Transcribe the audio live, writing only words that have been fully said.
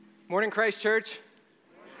Morning, Christ Church.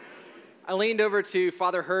 I leaned over to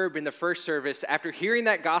Father Herb in the first service after hearing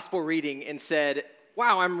that gospel reading and said,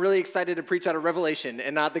 wow, I'm really excited to preach out of Revelation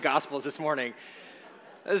and not the Gospels this morning.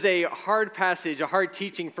 That is a hard passage, a hard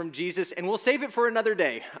teaching from Jesus, and we'll save it for another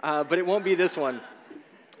day, but it won't be this one.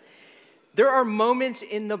 There are moments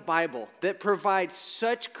in the Bible that provide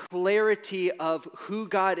such clarity of who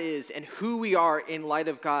God is and who we are in light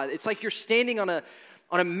of God. It's like you're standing on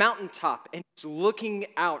a mountaintop and just looking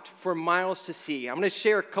out for miles to see. I'm going to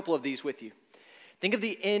share a couple of these with you. Think of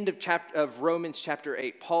the end of Romans chapter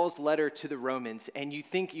 8, Paul's letter to the Romans, and you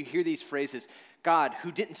hear these phrases, God,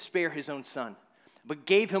 who didn't spare his own son, but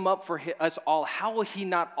gave him up for us all, how will he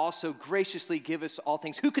not also graciously give us all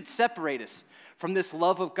things? Who could separate us from this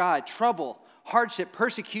love of God? Trouble, hardship,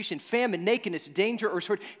 persecution, famine, nakedness, danger, or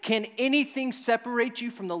sword. Can anything separate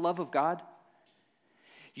you from the love of God?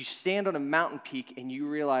 You stand on a mountain peak and you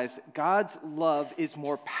realize God's love is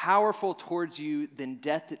more powerful towards you than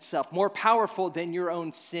death itself, more powerful than your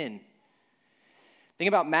own sin. Think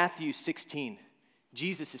about Matthew 16.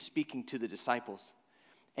 Jesus is speaking to the disciples,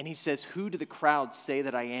 and he says, who do the crowds say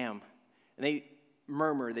that I am? And they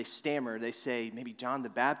murmur, they stammer, they say, maybe John the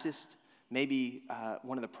Baptist, maybe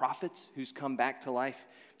one of the prophets who's come back to life.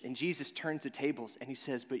 And Jesus turns the tables and he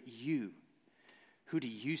says, but you, who do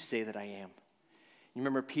you say that I am? You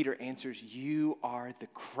remember Peter answers, you are the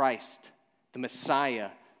Christ, the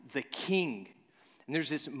Messiah, the King. And there's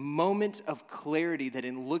this moment of clarity that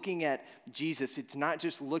in looking at Jesus, it's not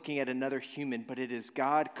just looking at another human, but it is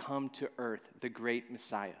God come to earth, the great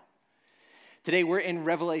Messiah. Today we're in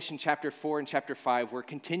Revelation chapter 4 and chapter 5. We're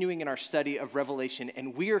continuing in our study of Revelation,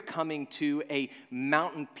 and we are coming to a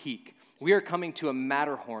mountain peak. We are coming to a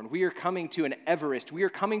Matterhorn. We are coming to an Everest. We are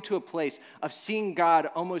coming to a place of seeing God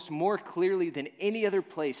almost more clearly than any other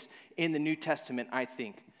place in the New Testament, I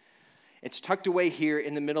think. It's tucked away here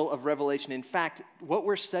in the middle of Revelation. In fact, what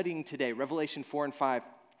we're studying today, Revelation 4 and 5,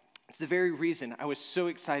 it's the very reason I was so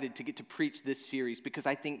excited to get to preach this series, because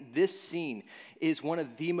I think this scene is one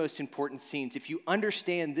of the most important scenes. If you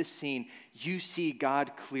understand this scene, you see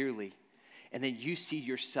God clearly, and then you see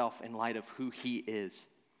yourself in light of who he is.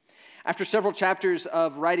 After several chapters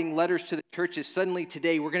of writing letters to the churches, suddenly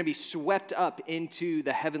today we're going to be swept up into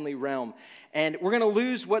the heavenly realm. And we're going to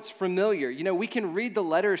lose what's familiar. You know, we can read the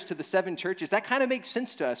letters to the 7 churches. That kind of makes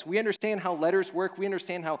sense to us. We understand how letters work. We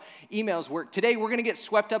understand how emails work. Today we're going to get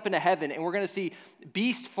swept up into heaven, and we're going to see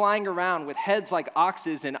beasts flying around with heads like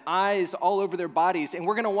oxes and eyes all over their bodies. And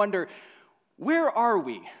we're going to wonder, where are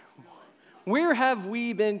we? Where have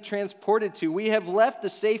we been transported to? We have left the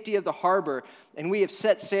safety of the harbor, and we have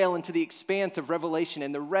set sail into the expanse of Revelation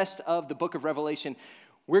and the rest of the book of Revelation.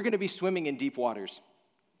 We're going to be swimming in deep waters.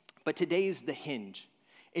 But today is the hinge.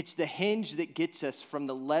 It's the hinge that gets us from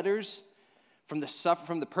the letters, from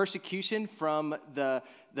the persecution, from the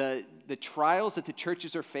trials that the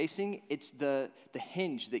churches are facing. It's the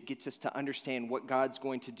hinge that gets us to understand what God's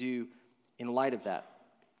going to do in light of that.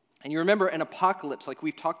 And you remember an apocalypse, like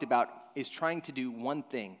we've talked about, is trying to do one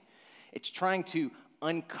thing. It's trying to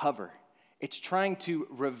uncover. It's trying to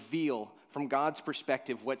reveal from God's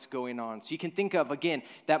perspective what's going on. So you can think of, again,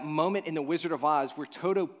 that moment in The Wizard of Oz where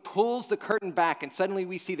Toto pulls the curtain back and suddenly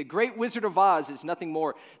we see the great Wizard of Oz is nothing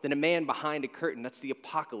more than a man behind a curtain. That's the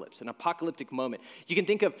apocalypse, an apocalyptic moment. You can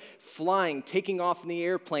think of flying, taking off in the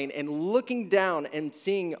airplane and looking down and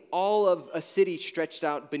seeing all of a city stretched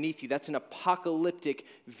out beneath you. That's an apocalyptic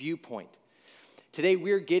viewpoint. Today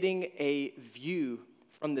we're getting a view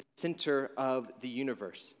from the center of the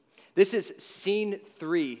universe. This is scene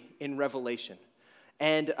 3 in Revelation.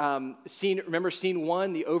 And remember scene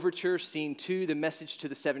 1, the overture, scene 2, the message to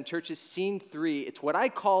the 7 churches, scene 3, it's what I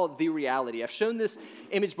call the reality. I've shown this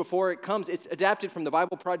image before. It's adapted from the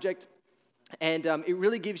Bible Project, and it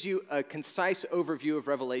really gives you a concise overview of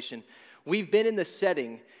Revelation. We've been in the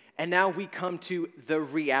setting, and now we come to the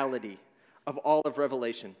reality of all of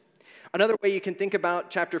Revelation. Another way you can think about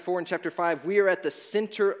chapter 4 and chapter 5, we are at the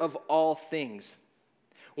center of all things.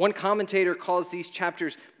 One commentator calls these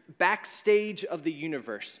chapters backstage of the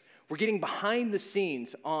universe. We're getting behind the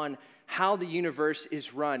scenes on how the universe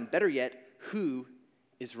is run. Better yet, who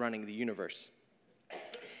is running the universe.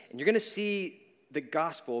 And you're going to see the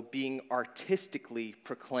gospel being artistically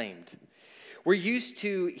proclaimed. We're used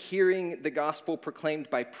to hearing the gospel proclaimed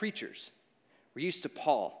by preachers. We're used to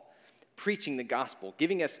Paul preaching the gospel,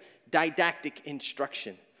 giving us didactic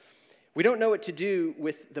instruction. We don't know what to do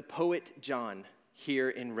with the poet John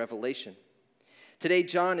here in Revelation. Today,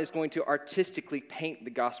 John is going to artistically paint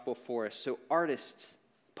the gospel for us. So artists,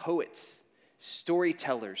 poets,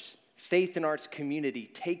 storytellers, faith and arts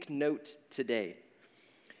community, take note today.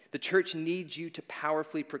 The church needs you to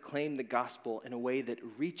powerfully proclaim the gospel in a way that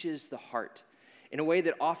reaches the heart, in a way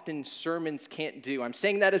that often sermons can't do. I'm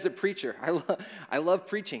saying that as a preacher. I love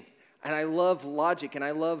preaching, and I love logic, and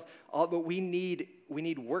I love all, but we need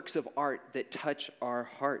works of art that touch our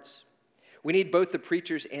hearts. We need both the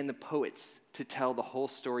preachers and the poets to tell the whole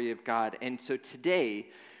story of God. And so today,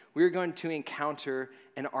 we're going to encounter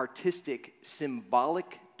an artistic,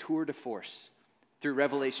 symbolic tour de force through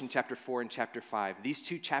Revelation chapter 4 and chapter 5. These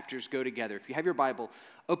two chapters go together. If you have your Bible,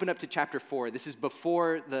 open up to chapter 4. This is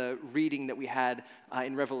before the reading that we had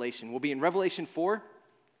in Revelation. We'll be in Revelation 4.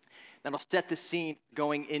 That'll set the scene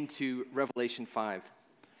going into Revelation 5.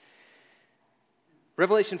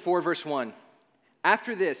 Revelation 4, verse 1.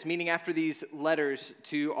 After this, meaning after these letters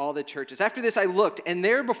to all the churches, after this I looked, and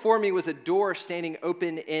there before me was a door standing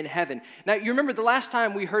open in heaven. Now, you remember the last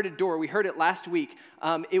time we heard a door, we heard it last week.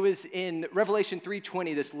 It was in Revelation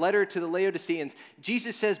 3:20, this letter to the Laodiceans.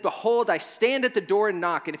 Jesus says, "Behold, I stand at the door and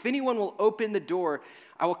knock, and if anyone will open the door,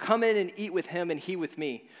 I will come in and eat with him and he with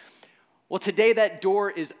me." Well, today that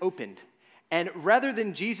door is opened. And rather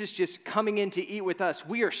than Jesus just coming in to eat with us,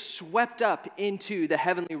 we are swept up into the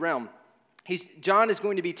heavenly realm. John is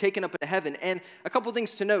going to be taken up into heaven. And a couple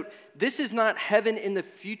things to note. This is not heaven in the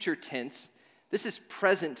future tense. This is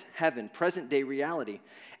present heaven, present day reality.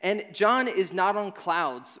 And John is not on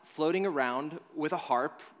clouds floating around with a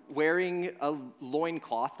harp, wearing a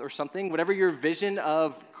loincloth or something, whatever your vision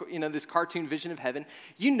of, this cartoon vision of heaven.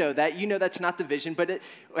 You know that's not the vision, but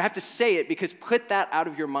I have to say it because put that out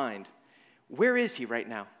of your mind. Where is he right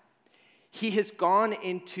now? He has gone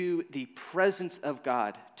into the presence of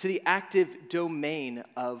God, to the active domain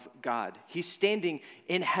of God. He's standing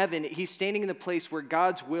in heaven. He's standing in the place where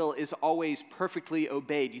God's will is always perfectly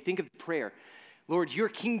obeyed. You think of prayer. Lord, your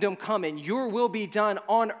kingdom come and your will be done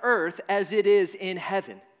on earth as it is in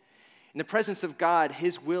heaven. In the presence of God,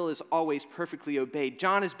 his will is always perfectly obeyed.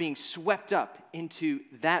 John is being swept up into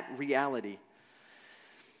that reality.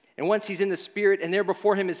 And once he's in the Spirit, and there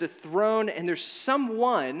before him is a throne, and there's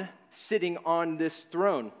someone sitting on this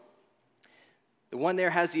throne. The one there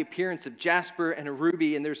has the appearance of jasper and a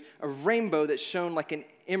ruby, and there's a rainbow that shone like an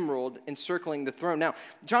emerald encircling the throne. Now,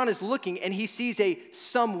 John is looking, and he sees a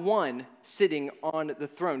someone sitting on the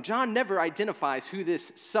throne. John never identifies who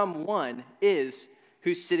this someone is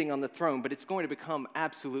who's sitting on the throne, but it's going to become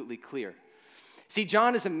absolutely clear. See,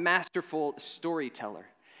 John is a masterful storyteller,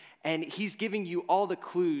 and he's giving you all the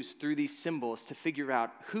clues through these symbols to figure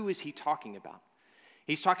out who is he talking about.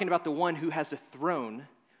 He's talking about the one who has a throne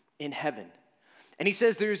in heaven. And he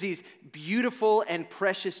says there's these beautiful and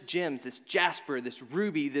precious gems, this jasper, this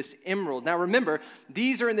ruby, this emerald. Now remember,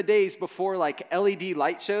 these are in the days before like LED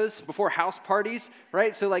light shows, before house parties,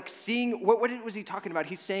 right? So like seeing, what was he talking about?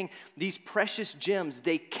 He's saying these precious gems,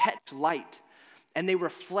 they catch light and they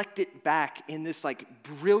reflect it back in this like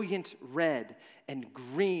brilliant red and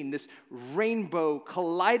green. This rainbow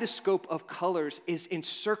kaleidoscope of colors is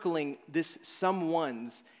encircling this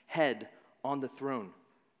someone's head on the throne.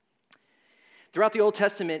 Throughout the Old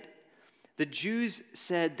Testament, the Jews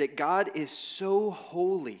said that God is so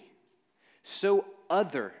holy, so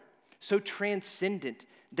other, so transcendent,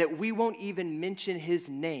 that we won't even mention his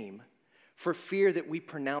name for fear that we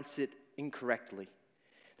pronounce it incorrectly.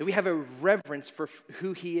 That we have a reverence for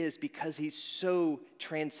who he is because he's so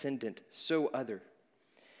transcendent, so other.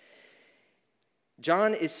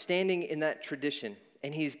 John is standing in that tradition,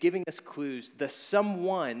 and he's giving us clues. The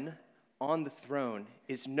someone on the throne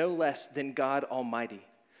is no less than God Almighty,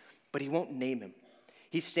 but he won't name him.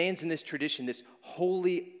 He stands in this tradition, this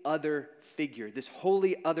holy other figure, this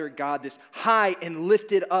holy other God, this high and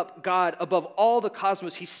lifted up God above all the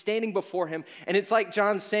cosmos. He's standing before him, and it's like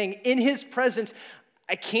John saying, in his presence,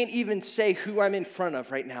 I can't even say who I'm in front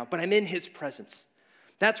of right now, but I'm in his presence.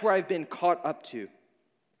 That's where I've been caught up to.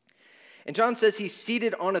 And John says he's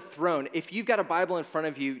seated on a throne. If you've got a Bible in front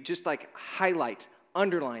of you, just like highlight,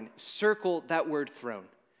 underline, circle that word throne.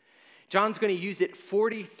 John's going to use it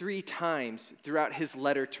 43 times throughout his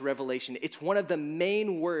letter to Revelation. It's one of the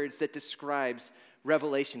main words that describes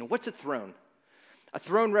Revelation. What's a throne? A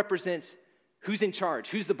throne represents who's in charge,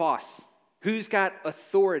 who's the boss, who's got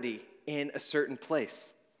authority in a certain place.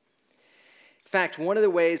 In fact, one of the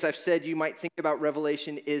ways I've said you might think about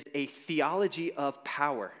Revelation is a theology of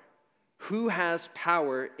power. Who has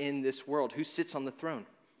power in this world? Who sits on the throne?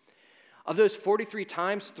 Of those 43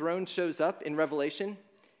 times throne shows up in Revelation,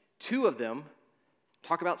 2 of them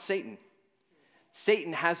talk about Satan.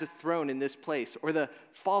 Satan has a throne in this place. Or the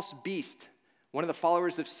false beast, one of the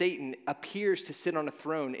followers of Satan, appears to sit on a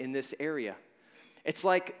throne in this area. It's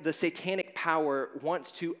like the satanic power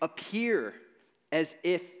wants to appear as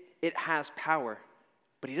if it has power.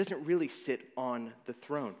 but he doesn't really sit on the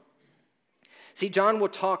throne. See, John will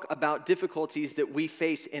talk about difficulties that we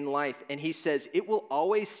face in life, and he says, it will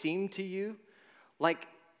always seem to you like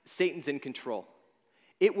Satan's in control.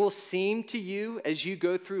 It will seem to you as you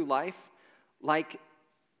go through life like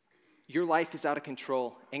your life is out of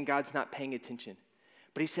control and God's not paying attention.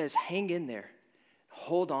 But he says, hang in there,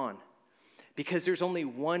 hold on, because there's only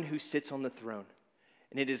one who sits on the throne,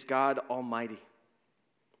 and it is God Almighty.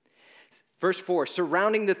 Verse 4,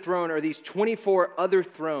 surrounding the throne are these 24 other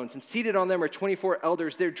thrones, and seated on them are 24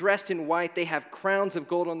 elders. They're dressed in white. They have crowns of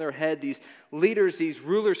gold on their head, these leaders, these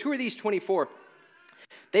rulers. Who are these 24?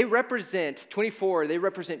 They represent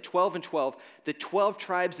 12 and 12, the 12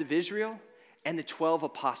 tribes of Israel and the 12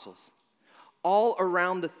 apostles. All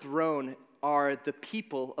around the throne are the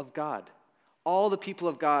people of God. All the people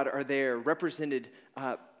of God are there, represented,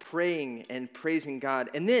 praying and praising God.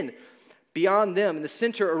 And then, beyond them, in the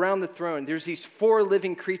center around the throne, there's these 4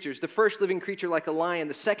 living creatures. The first living creature like a lion,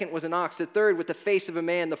 the second was an ox, the third with the face of a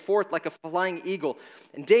man, the fourth like a flying eagle.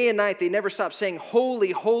 And day and night they never stop saying,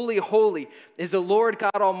 holy, holy, holy is the Lord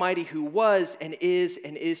God Almighty who was and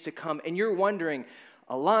is to come. And you're wondering,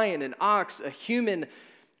 a lion, an ox, a human,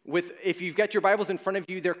 if you've got your Bibles in front of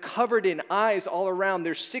you, they're covered in eyes all around.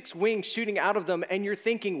 There's 6 wings shooting out of them, and you're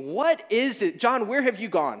thinking, what is it? John, where have you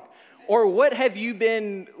gone? Or what have you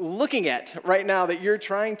been looking at right now that you're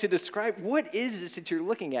trying to describe? What is this that you're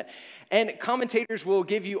looking at? And commentators will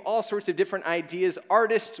give you all sorts of different ideas.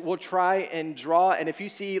 Artists will try and draw, and if you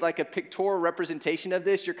see like a pictorial representation of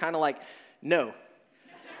this, you're kind of like, no.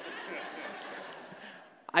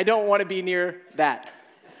 I don't want to be near that.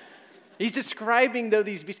 He's describing, though,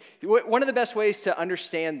 these beasts. One of the best ways to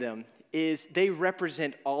understand them is they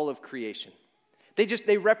represent all of creation.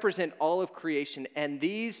 They represent all of creation, and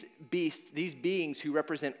these beasts, these beings who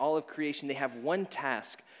represent all of creation, they have one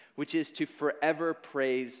task, which is to forever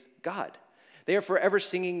praise God. They are forever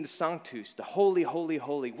singing the Sanctus, the holy, holy,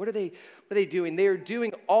 holy. What are they doing? They are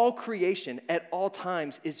doing all creation at all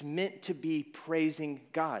times is meant to be praising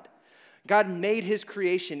God. God made his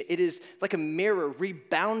creation. It is like a mirror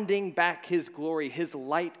rebounding back his glory, his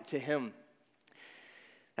light to him.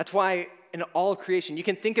 That's why in all of creation, you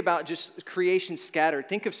can think about just creation scattered.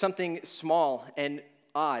 Think of something small and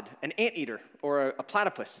odd, an anteater or a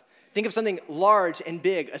platypus. Think of something large and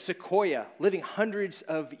big, a sequoia living hundreds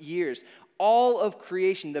of years. All of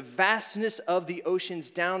creation, the vastness of the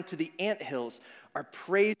oceans down to the anthills are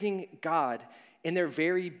praising God in their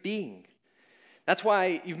very being. That's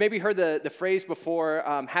why you've maybe heard the phrase before,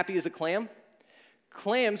 happy as a clam.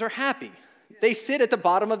 Clams are happy. They sit at the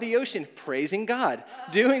bottom of the ocean, praising God,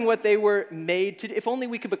 doing what they were made to do. If only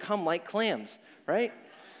we could become like clams, right?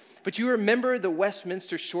 But you remember the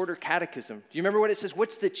Westminster Shorter Catechism. Do you remember what it says?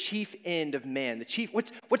 What's the chief end of man?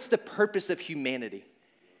 What's the purpose of humanity?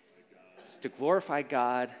 It's to glorify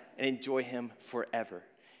God and enjoy him forever.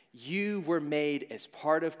 You were made as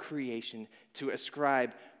part of creation to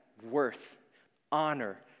ascribe worth,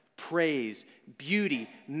 honor, praise, beauty,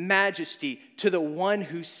 majesty to the one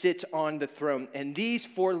who sits on the throne. And these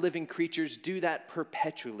 4 living creatures do that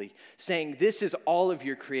perpetually, saying, this is all of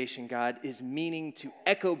your creation, God, is meaning to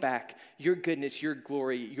echo back your goodness, your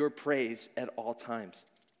glory, your praise at all times.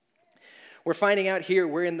 We're finding out here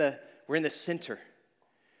we're in the center.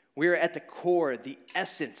 We're at the core, the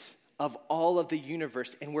essence of all of the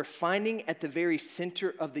universe. And we're finding at the very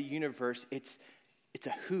center of the universe, it's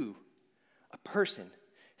a who, a person,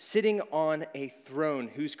 sitting on a throne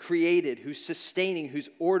who's created, who's sustaining, who's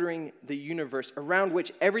ordering the universe around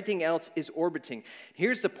which everything else is orbiting.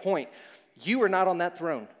 Here's the point. You are not on that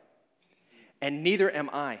throne, and neither am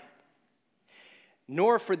I.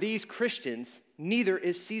 Nor for these Christians, neither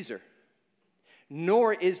is Caesar,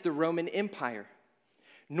 nor is the Roman Empire,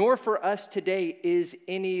 nor for us today is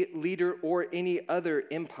any leader or any other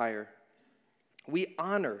empire. We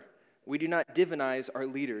honor, we do not divinize our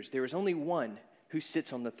leaders. There is only one who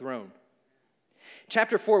sits on the throne.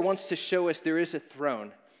 Chapter 4 wants to show us there is a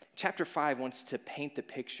throne. Chapter 5 wants to paint the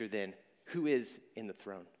picture then. Who is in the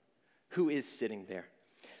throne? Who is sitting there?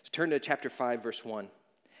 So turn to chapter 5, verse 1. And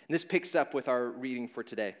this picks up with our reading for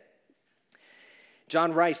today.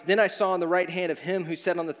 John writes, "Then I saw on the right hand of him who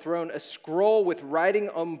sat on the throne a scroll with writing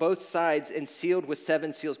on both sides and sealed with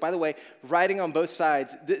 7 seals." By the way, writing on both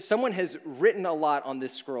sides, someone has written a lot on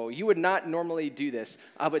this scroll. You would not normally do this,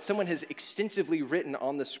 but someone has extensively written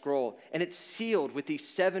on the scroll, and it's sealed with these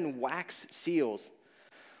 7 wax seals.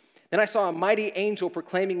 Then I saw a mighty angel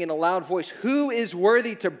proclaiming in a loud voice, "Who is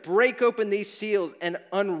worthy to break open these seals and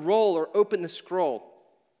unroll or open the scroll?"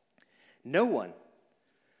 No one.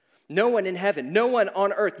 No one in heaven, no one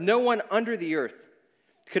on earth, no one under the earth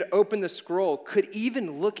could open the scroll, could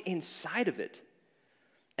even look inside of it.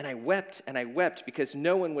 And I wept because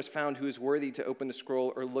no one was found who was worthy to open the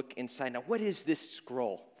scroll or look inside. Now, what is this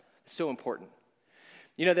scroll? It's so important.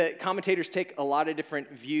 You know, the commentators take a lot of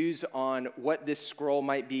different views on what this scroll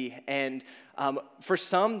might be. And for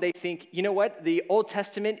some, they think, you know what? The Old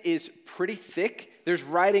Testament is pretty thick. There's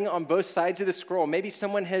writing on both sides of the scroll. Maybe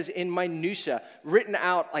someone has, in minutia, written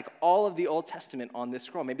out like all of the Old Testament on this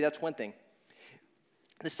scroll. Maybe that's one thing.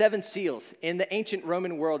 The seven seals. In the ancient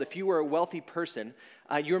Roman world, if you were a wealthy person,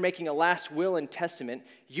 you were making a last will and testament,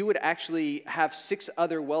 you would actually have 6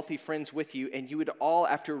 other wealthy friends with you, and you would all,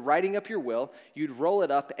 after writing up your will, you'd roll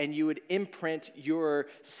it up, and you would imprint your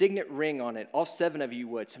signet ring on it. All 7 of you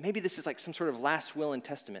would. So maybe this is like some sort of last will and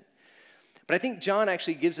testament. But I think John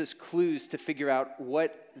actually gives us clues to figure out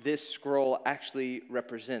what this scroll actually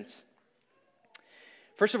represents.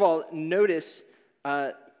 First of all, notice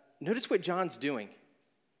what John's doing.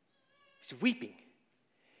 He's weeping.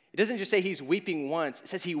 It doesn't just say he's weeping once. It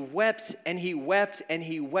says he wept and he wept and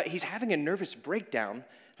he wept. He's having a nervous breakdown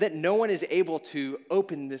that no one is able to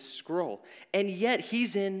open this scroll. And yet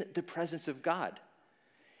he's in the presence of God.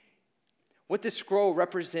 What this scroll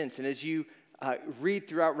represents, and as you read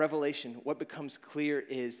throughout Revelation, what becomes clear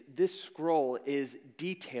is this scroll is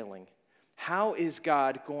detailing how is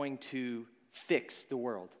God going to fix the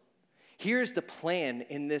world. Here's the plan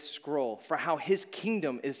in this scroll for how his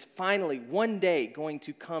kingdom is finally one day going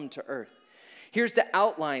to come to earth. Here's the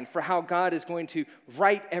outline for how God is going to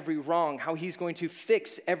right every wrong, how he's going to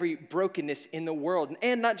fix every brokenness in the world,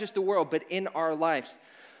 and not just the world, but in our lives.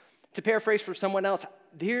 To paraphrase for someone else,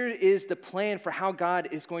 here is the plan for how God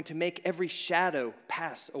is going to make every shadow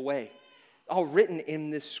pass away, all written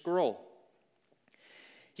in this scroll.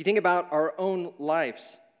 You think about our own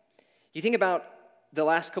lives. You think about the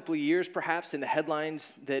last couple of years, perhaps, in the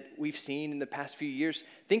headlines that we've seen in the past few years.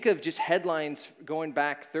 Think of just headlines going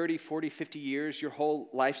back 30, 40, 50 years, your whole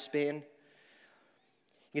lifespan.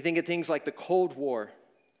 You think of things like the Cold War,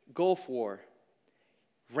 Gulf War,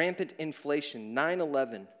 rampant inflation,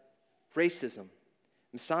 9/11, racism,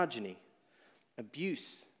 misogyny,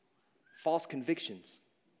 abuse, false convictions.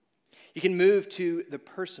 You can move to the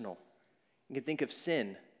personal. You can think of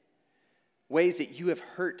sin, ways that you have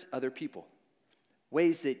hurt other people.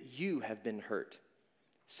 Ways that you have been hurt,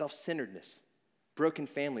 self-centeredness, broken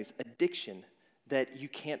families, addiction that you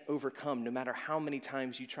can't overcome no matter how many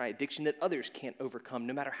times you try, addiction that others can't overcome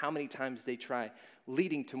no matter how many times they try,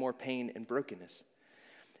 leading to more pain and brokenness.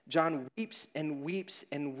 John weeps and weeps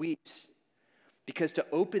and weeps because to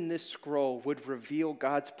open this scroll would reveal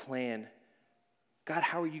God's plan. God,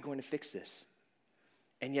 how are you going to fix this?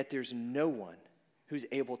 And yet there's no one who's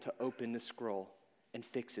able to open the scroll and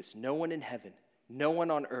fix this. No one in heaven. No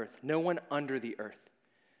one on earth, no one under the earth.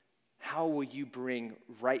 How will you bring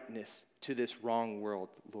rightness to this wrong world,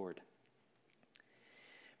 Lord?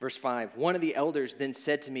 Verse 5, one of the elders then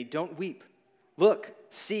said to me, "Don't weep. Look,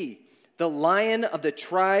 see, the Lion of the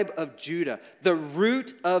tribe of Judah, the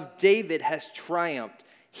Root of David has triumphed.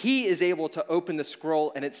 He is able to open the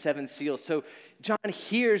scroll and its 7 seals." So John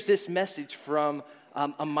hears this message from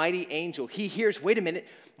a mighty angel. He hears, wait a minute,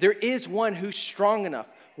 there is one who's strong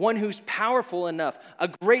enough, one who's powerful enough, a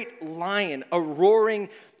great lion, a roaring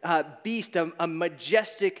beast, a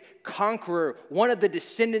majestic conqueror, one of the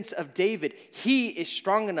descendants of David. He is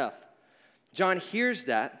strong enough. John hears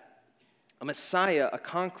that, a Messiah, a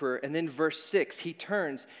conqueror, and then verse 6, he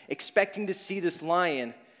turns, expecting to see this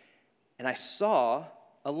lion, and I saw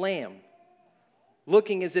a lamb,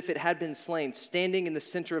 looking as if it had been slain, standing in the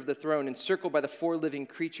center of the throne, encircled by the 4 living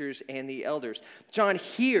creatures and the elders. John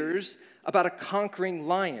hears about a conquering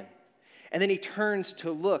lion, and then he turns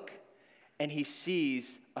to look, and he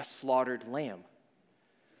sees a slaughtered lamb.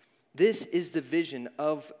 This is the vision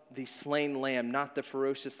of the slain lamb, not the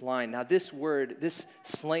ferocious lion. Now this word, this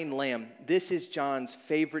slain lamb, this is John's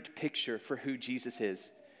favorite picture for who Jesus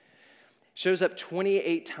is. Shows up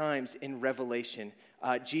 28 times in Revelation,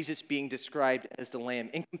 Jesus being described as the Lamb.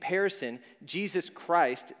 In comparison, Jesus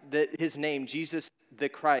Christ, his name, Jesus the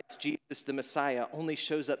Christ, Jesus the Messiah, only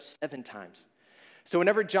shows up 7 times. So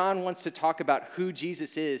whenever John wants to talk about who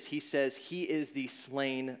Jesus is, he says he is the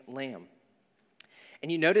slain Lamb.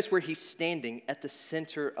 And you notice where he's standing at the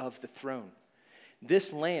center of the throne.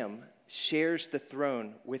 This Lamb shares the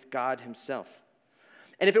throne with God himself.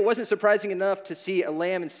 And if it wasn't surprising enough to see a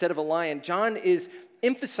lamb instead of a lion, John is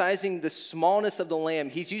emphasizing the smallness of the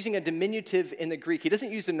lamb. He's using a diminutive in the Greek. He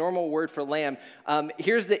doesn't use the normal word for lamb.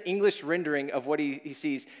 Here's the English rendering of what he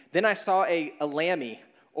sees. Then I saw a lammy,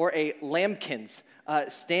 or a lambkins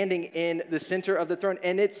standing in the center of the throne.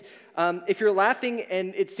 And it's, if you're laughing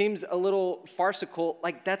and it seems a little farcical,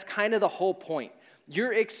 like that's kind of the whole point.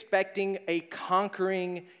 You're expecting a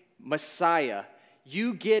conquering Messiah.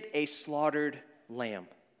 You get a slaughtered lamb.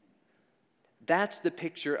 That's the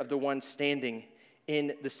picture of the one standing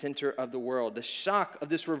in the center of the world. The shock of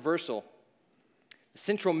this reversal, the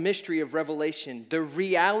central mystery of Revelation, the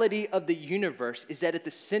reality of the universe is that at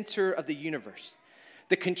the center of the universe,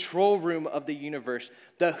 the control room of the universe,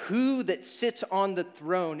 the who that sits on the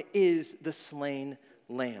throne is the slain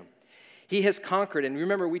lamb. He has conquered, and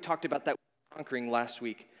remember we talked about that conquering last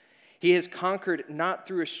week. He has conquered not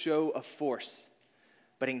through a show of force,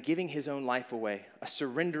 but in giving his own life away, a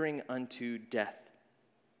surrendering unto death.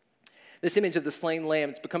 This image of the slain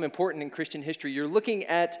lamb, it's become important in Christian history. You're looking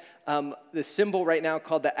at the symbol right now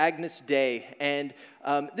called the Agnus Dei, and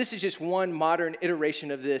this is just one modern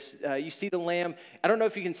iteration of this. You see the lamb. I don't know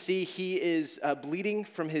if you can see, he is bleeding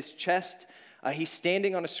from his chest. He's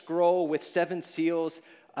standing on a scroll with 7 seals.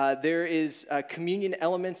 There is communion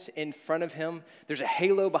elements in front of him. There's a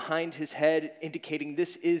halo behind his head indicating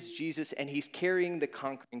this is Jesus, and he's carrying the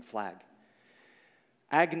conquering flag.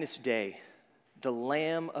 Agnus Dei, the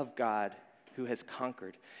Lamb of God who has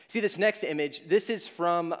conquered. See this next image? This is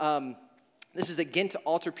from, this is the Ghent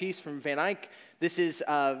altarpiece from Van Eyck. This is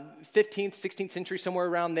 15th, 16th century, somewhere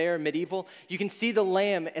around there, medieval. You can see the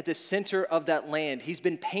lamb at the center of that land. He's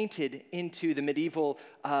been painted into the medieval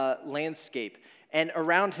landscape. And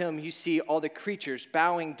around him, you see all the creatures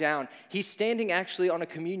bowing down. He's standing actually on a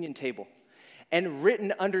communion table. And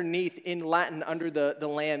written underneath in Latin under the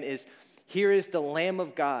lamb is, "Here is the Lamb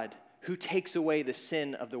of God who takes away the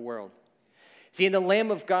sin of the world." See, in the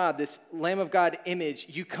Lamb of God, this Lamb of God image,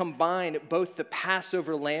 you combine both the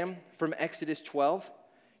Passover lamb from Exodus 12.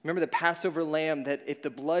 Remember the Passover lamb that if the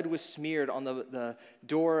blood was smeared on the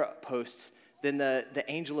doorposts, then the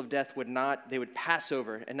angel of death they would pass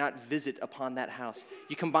over and not visit upon that house.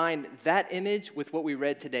 You combine that image with what we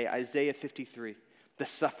read today, Isaiah 53, the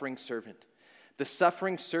suffering servant. The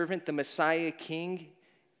suffering servant, the Messiah King,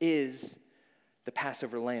 is the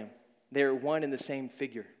Passover lamb. They're one and the same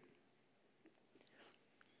figure.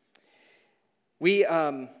 We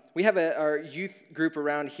have our youth group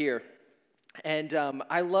around here, and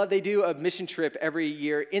they do a mission trip every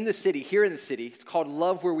year in the city, here in the city. It's called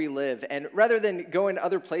Love Where We Live, and rather than going to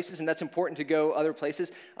other places, and that's important to go other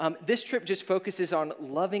places, this trip just focuses on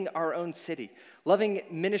loving our own city, loving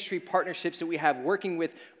ministry partnerships that we have, working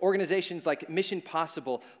with organizations like Mission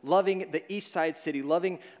Possible, loving the East Side City,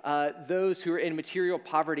 loving those who are in material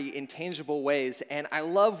poverty in tangible ways. And I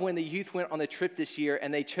love when the youth went on the trip this year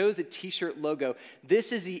and they chose a t-shirt logo.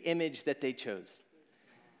 This is the image that they chose.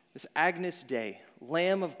 This Agnus Dei,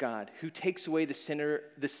 Lamb of God, who takes away the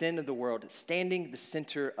sin of the world, standing the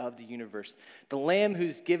center of the universe. The Lamb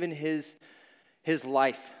who's given his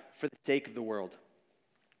life for the sake of the world.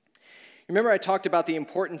 Remember I talked about the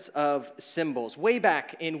importance of symbols. Way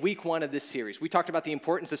back in week 1 of this series, we talked about the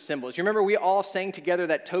importance of symbols. You remember we all sang together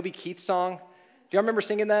that Toby Keith song? Do y'all remember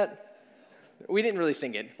singing that? We didn't really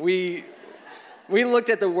sing it. We looked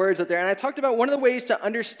at the words up there, and I talked about one of the ways to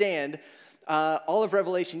understand all of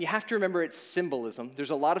Revelation. You have to remember it's symbolism.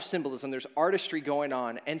 There's a lot of symbolism. There's artistry going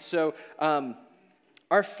on. And so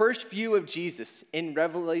our first view of Jesus in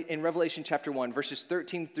Revelation chapter 1, verses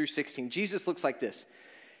 13 through 16, Jesus looks like this.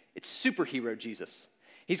 It's superhero Jesus.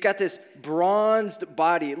 He's got this bronzed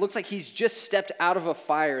body. It looks like he's just stepped out of a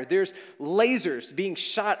fire. There's lasers being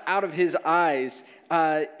shot out of his eyes.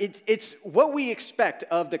 It's what we expect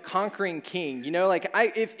of the conquering king. You know, like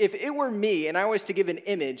if it were me and I was to give an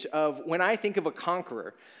image of when I think of a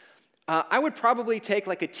conqueror, I would probably take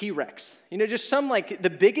like a T-Rex. You know, just some like the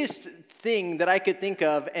biggest thing that I could think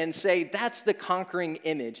of and say, that's the conquering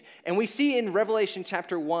image. And we see in Revelation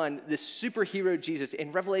chapter 1, this superhero Jesus.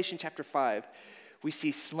 In Revelation chapter 5, we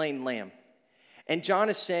see slain lamb. And John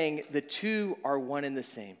is saying the two are one and the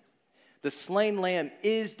same. The slain lamb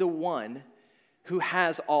is the one who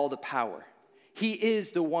has all the power. He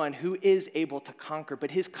is the one who is able to conquer.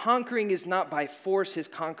 But his conquering is not by force. His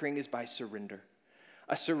conquering is by surrender.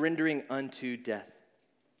 A surrendering unto death.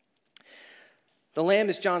 The lamb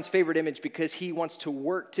is John's favorite image because he wants to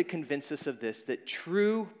work to convince us of this, that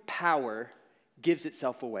true power gives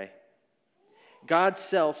itself away. God's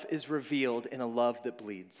self is revealed in a love that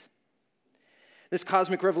bleeds. This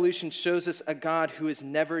cosmic revolution shows us a God who is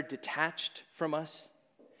never detached from us,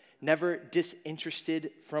 never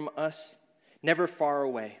disinterested from us, never far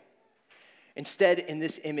away. Instead, in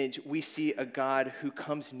this image, we see a God who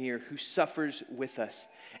comes near, who suffers with us,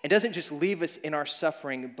 and doesn't just leave us in our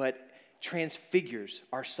suffering, but transfigures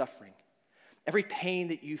our suffering. every pain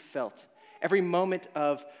that you felt, every moment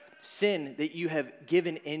of sin that you have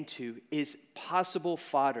given into is possible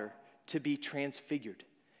fodder to be transfigured,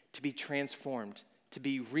 to be transformed, to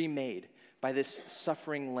be remade by this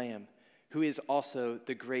suffering Lamb who is also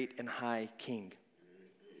the great and high King.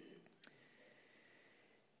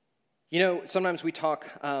 You know, sometimes we talk,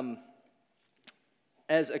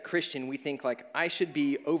 as a Christian, we think like, I should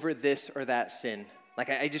be over this or that sin. Like,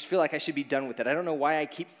 I just feel like I should be done with it. I don't know why I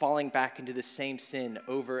keep falling back into the same sin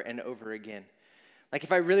over and over again. Like,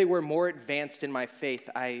 if I really were more advanced in my faith,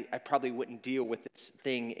 I probably wouldn't deal with this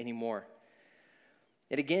thing anymore.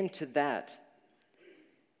 And again, to that,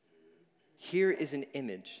 here is an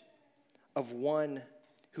image of one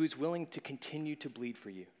who is willing to continue to bleed for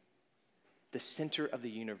you, the center of the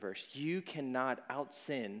universe. You cannot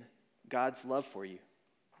out-sin God's love for you.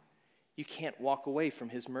 You can't walk away from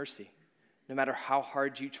his mercy, no matter how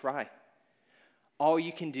hard you try. All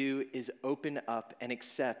you can do is open up and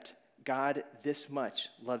accept God this much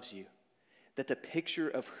loves you, that the picture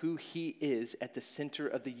of who he is at the center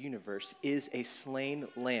of the universe is a slain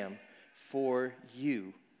lamb for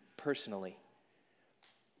you personally.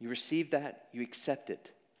 You receive that, you accept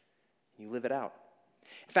it, you live it out.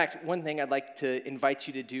 In fact, one thing I'd like to invite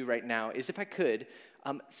you to do right now is, if I could,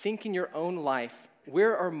 think in your own life,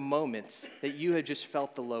 where are moments that you have just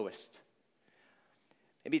felt the lowest?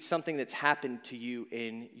 Maybe it's something that's happened to you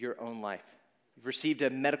in your own life. You've received a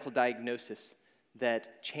medical diagnosis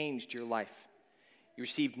that changed your life. You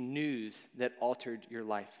received news that altered your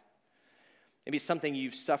life. Maybe it's something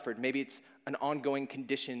you've suffered. Maybe it's an ongoing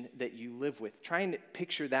condition that you live with. Try and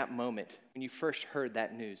picture that moment when you first heard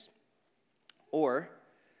that news. Or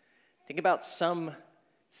think about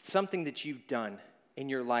something that you've done in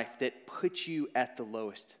your life that puts you at the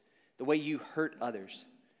lowest. The way you hurt others,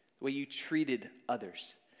 the way you treated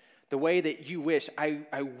others, the way that you wish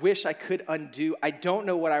I could undo. I don't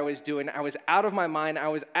know what I was doing. I was out of my mind. I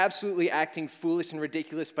was absolutely acting foolish and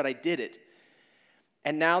ridiculous, but I did it.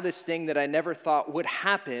 And now this thing that I never thought would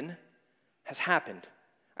happen has happened.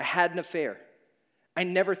 I had an affair. I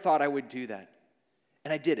never thought I would do that.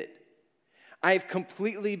 And I did it. I've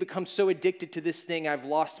completely become so addicted to this thing, I've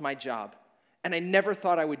lost my job. And I never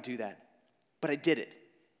thought I would do that. But I did it.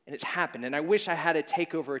 And it's happened. And I wish I had a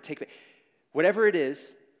takeover or take. Whatever it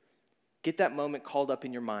is, get that moment called up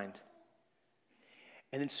in your mind.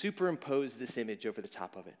 And then superimpose this image over the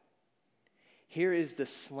top of it. Here is the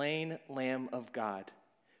slain Lamb of God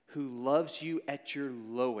who loves you at your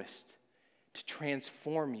lowest to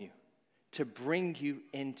transform you, to bring you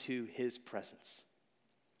into his presence.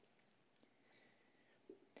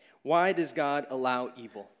 Why does God allow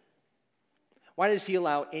evil? Why does he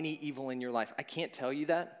allow any evil in your life? I can't tell you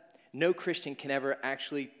that. No Christian can ever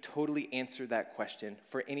actually totally answer that question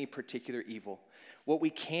for any particular evil. What we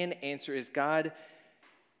can answer is God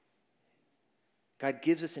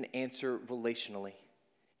gives us an answer relationally.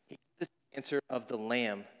 He gives us the answer of the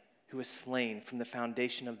Lamb who was slain from the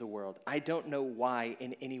foundation of the world. I don't know why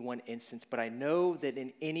in any one instance, but I know that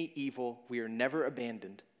in any evil, we are never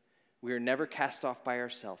abandoned. We are never cast off by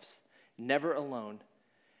ourselves, never alone,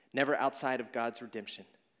 never outside of God's redemption.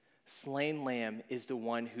 Slain Lamb is the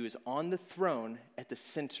one who is on the throne at the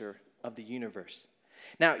center of the universe.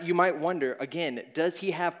 Now, you might wonder, again, does he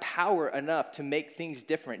have power enough to make things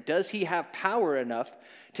different? Does he have power enough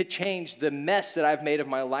to change the mess that I've made of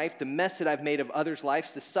my life, the mess that I've made of others'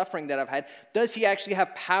 lives, the suffering that I've had? Does he actually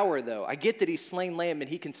have power, though? I get that he's slain lamb and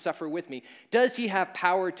he can suffer with me. Does he have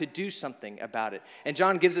power to do something about it? And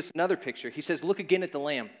John gives us another picture. He says, look again at the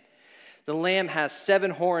lamb. The lamb has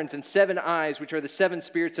 7 horns and 7 eyes, which are the 7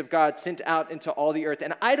 spirits of God sent out into all the earth.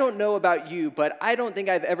 And I don't know about you, but I don't think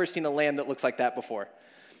I've ever seen a lamb that looks like that before.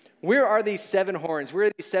 Where are these 7 horns? Where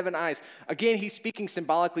are these 7 eyes? Again, he's speaking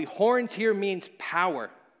symbolically. Horns here means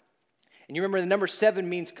power. And you remember the number 7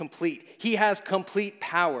 means complete. He has complete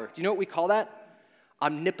power. Do you know what we call that?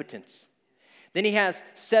 Omnipotence. Then he has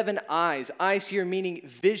 7 eyes. Eyes here meaning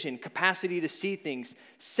vision, capacity to see things.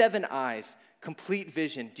 7 eyes. Complete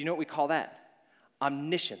vision. Do you know what we call that?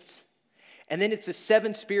 Omniscience. And then it's the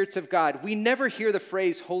 7 spirits of God. We never hear the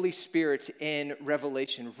phrase Holy Spirit in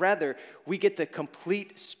Revelation. Rather, we get the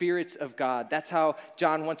complete spirits of God. That's how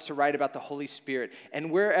John wants to write about the Holy Spirit.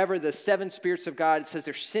 And wherever the 7 spirits of God, it says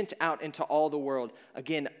they're sent out into all the world.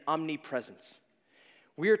 Again, omnipresence.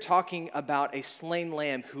 We are talking about a slain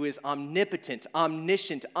lamb who is omnipotent,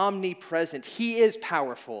 omniscient, omnipresent. He is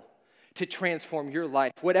powerful to transform your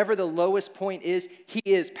life. Whatever the lowest point is, he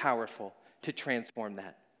is powerful to transform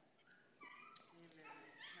that.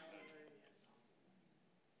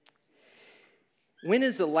 When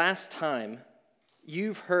is the last time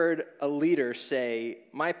you've heard a leader say,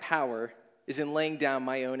 my power is in laying down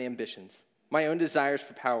my own ambitions, my own desires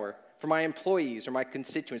for power, for my employees or my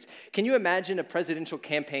constituents. Can you imagine a presidential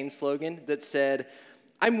campaign slogan that said,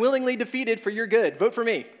 "I'm willingly defeated for your good, vote for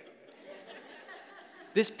me"?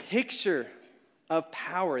 This picture of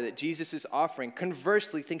power that Jesus is offering.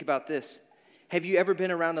 Conversely, think about this. Have you ever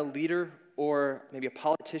been around a leader or maybe a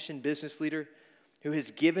politician, business leader, who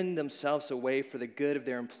has given themselves away for the good of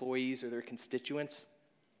their employees or their constituents?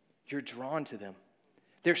 You're drawn to them.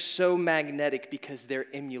 They're so magnetic because they're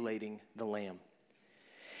emulating the Lamb.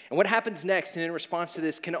 And what happens next, and in response to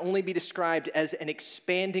this, can only be described as an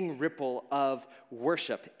expanding ripple of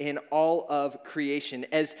worship in all of creation.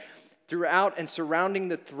 As throughout and surrounding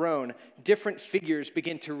the throne, different figures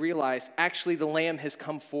begin to realize, actually, the Lamb has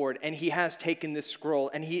come forward, and he has taken this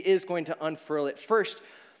scroll, and he is going to unfurl it. First,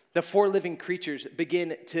 the four living creatures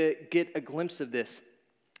begin to get a glimpse of this.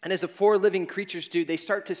 And as the four living creatures do, they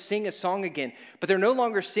start to sing a song again. But they're no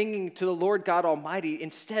longer singing to the Lord God Almighty.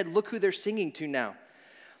 Instead, look who they're singing to now.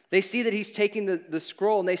 They see that he's taking the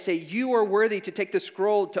scroll, and they say, "You are worthy to take the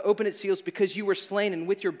scroll, to open its seals, because you were slain, and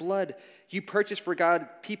with your blood you purchased for God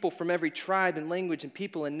people from every tribe and language and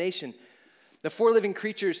people and nation." The four living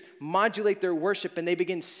creatures modulate their worship, and they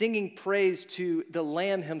begin singing praise to the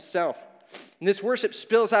Lamb himself. And this worship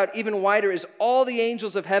spills out even wider as all the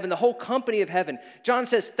angels of heaven, the whole company of heaven, John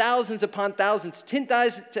says thousands upon thousands,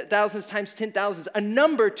 10,000 times 10,000s, a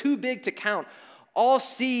number too big to count, all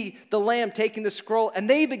see the Lamb taking the scroll, and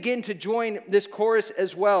they begin to join this chorus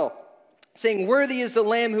as well, saying, "Worthy is the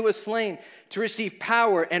Lamb who was slain to receive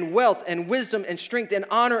power and wealth and wisdom and strength and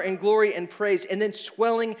honor and glory and praise," and then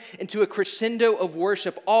swelling into a crescendo of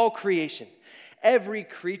worship, all creation, every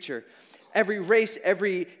creature, every race,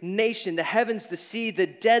 every nation, the heavens, the sea, the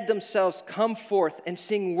dead themselves come forth and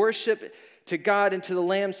sing worship to God and to the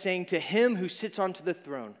Lamb, saying, "To him who sits onto the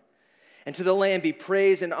throne and to the Lamb be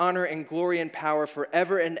praise and honor and glory and power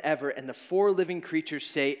forever and ever." And the four living creatures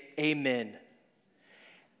say, "Amen."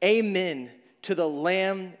 Amen to the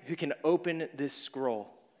Lamb who can open this scroll.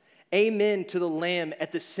 Amen to the Lamb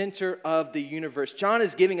at the center of the universe. John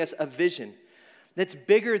is giving us a vision that's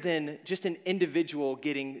bigger than just an individual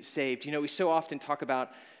getting saved. You know, we so often talk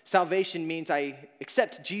about salvation means I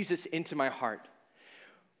accept Jesus into my heart.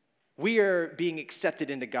 We are being accepted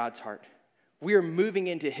into God's heart. We are moving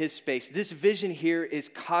into his space. This vision here is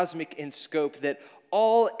cosmic in scope, that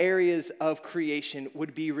all areas of creation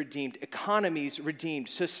would be redeemed, economies redeemed,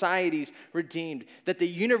 societies redeemed, that the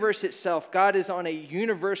universe itself, God is on a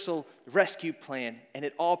universal rescue plan, and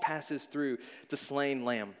it all passes through the slain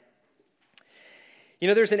Lamb. You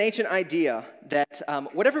know, there's an ancient idea that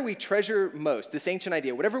whatever we treasure most,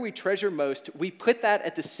 whatever we treasure most, we put that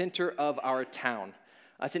at the center of our town.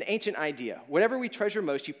 It's an ancient idea. Whatever we treasure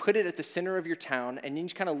most, you put it at the center of your town, and you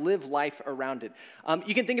just kind of live life around it.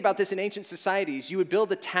 You can think about this in ancient societies. You would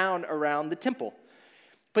build a town around the temple.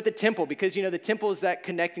 Put the temple, because, you know, the temple is that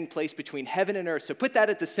connecting place between heaven and earth. So put that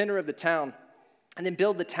at the center of the town, and then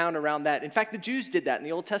build the town around that. In fact, the Jews did that in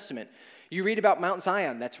the Old Testament. You read about Mount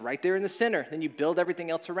Zion. That's right there in the center. Then you build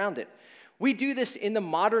everything else around it. We do this in the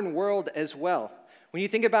modern world as well. When you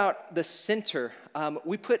think about the center,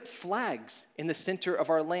 we put flags in the center of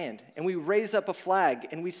our land, and we raise up a flag,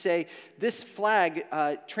 and we say, this flag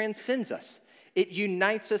transcends us. It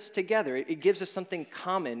unites us together. It gives us something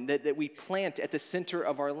common that we plant at the center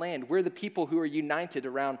of our land. We're the people who are united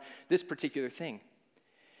around this particular thing.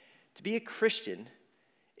 To be a Christian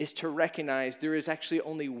is to recognize there is actually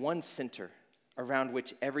only one center around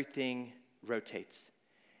which everything rotates,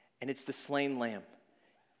 and it's the slain Lamb.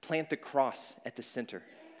 Plant the cross at the center.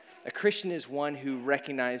 A Christian is one who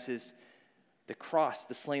recognizes the cross,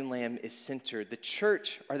 the slain Lamb, is centered. The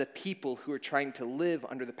church are the people who are trying to live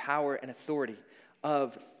under the power and authority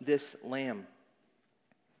of this Lamb.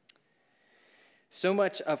 So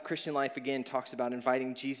much of Christian life, again, talks about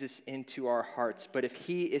inviting Jesus into our hearts, but if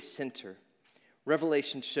he is center,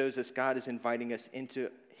 Revelation shows us God is inviting us into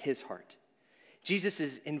his heart. Jesus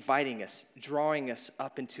is inviting us, drawing us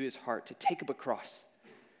up into his heart to take up a cross,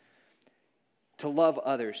 to love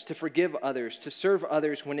others, to forgive others, to serve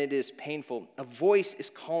others when it is painful. A voice is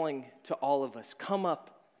calling to all of us, come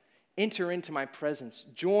up, enter into my presence,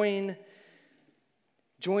 join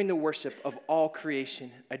the worship of all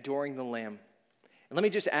creation, adoring the Lamb. And let me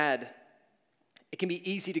just add, it can be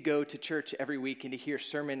easy to go to church every week and to hear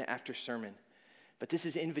sermon after sermon, but this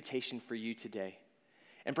is an invitation for you today.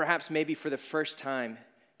 And perhaps maybe for the first time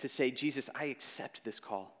to say, Jesus, I accept this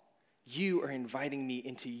call. You are inviting me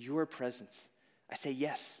into your presence. I say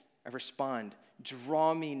yes, I respond.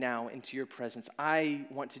 Draw me now into your presence. I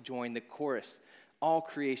want to join the chorus, all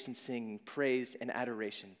creation singing praise and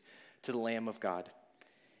adoration to the Lamb of God.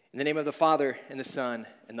 In the name of the Father, and the Son,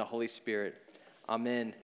 and the Holy Spirit.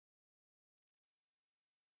 Amen.